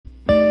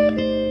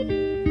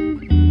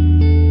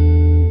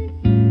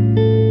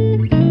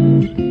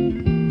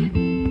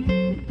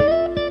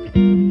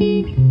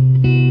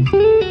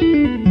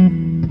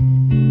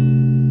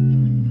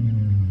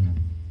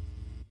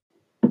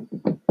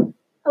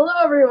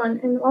everyone,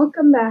 and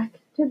welcome back.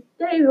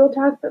 Today we will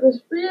talk about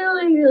this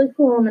really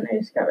cool element I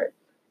discovered.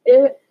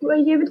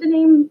 I gave it the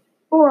name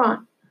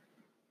boron.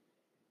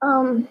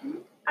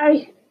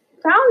 I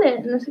found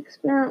it in this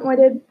experiment where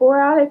I did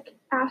boric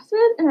acid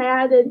and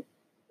I added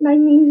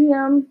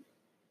magnesium,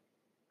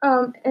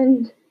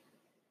 and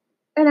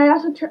I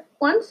also tried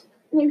once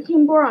and it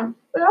became boron.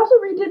 But I also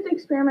redid the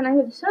experiment. I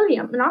did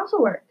sodium and it also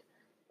worked.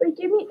 But it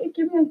gave me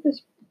like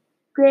this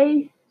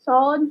gray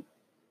solid,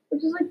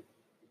 which is like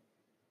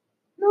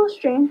a little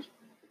strange.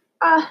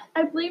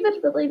 I believe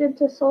it's related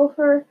to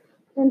sulfur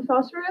and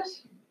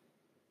phosphorus.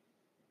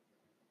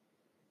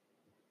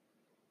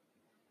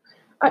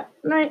 I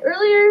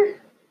later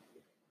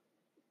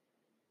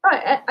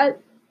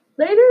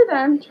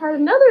then tried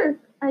another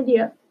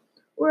idea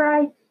where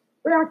I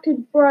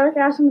reacted boric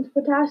acid with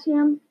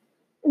potassium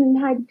in an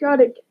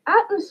hydraulic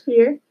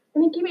atmosphere,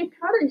 and it gave me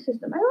a powdery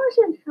system. I don't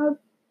understand how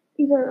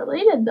these are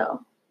related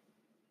though.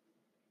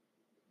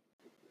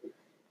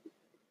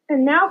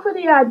 And now for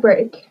the ad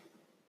break.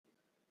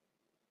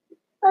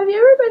 Have you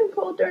ever been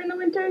cold during the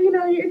winter?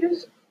 You're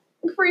just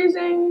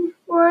freezing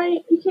or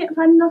you can't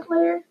find enough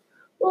layer?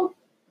 Well,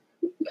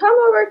 come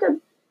over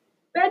to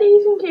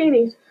Betty's and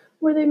Katie's,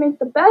 where they make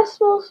the best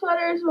wool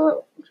sweaters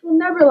which will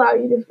never allow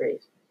you to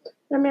freeze.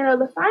 They're made of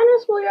the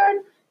finest wool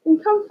yarn,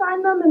 and come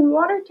find them in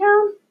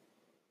Watertown,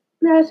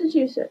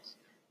 Massachusetts.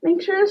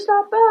 Make sure to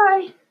stop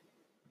by.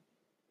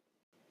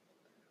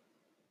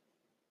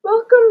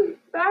 Welcome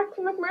back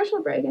from the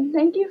commercial break, and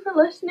thank you for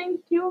listening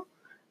to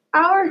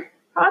our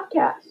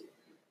podcast.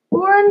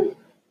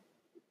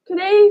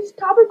 Today's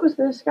topic was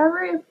the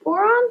discovery of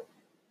boron,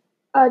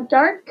 a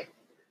dark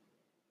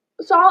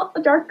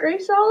gray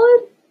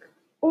solid,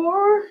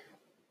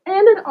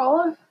 and an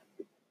olive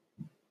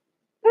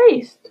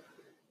paste.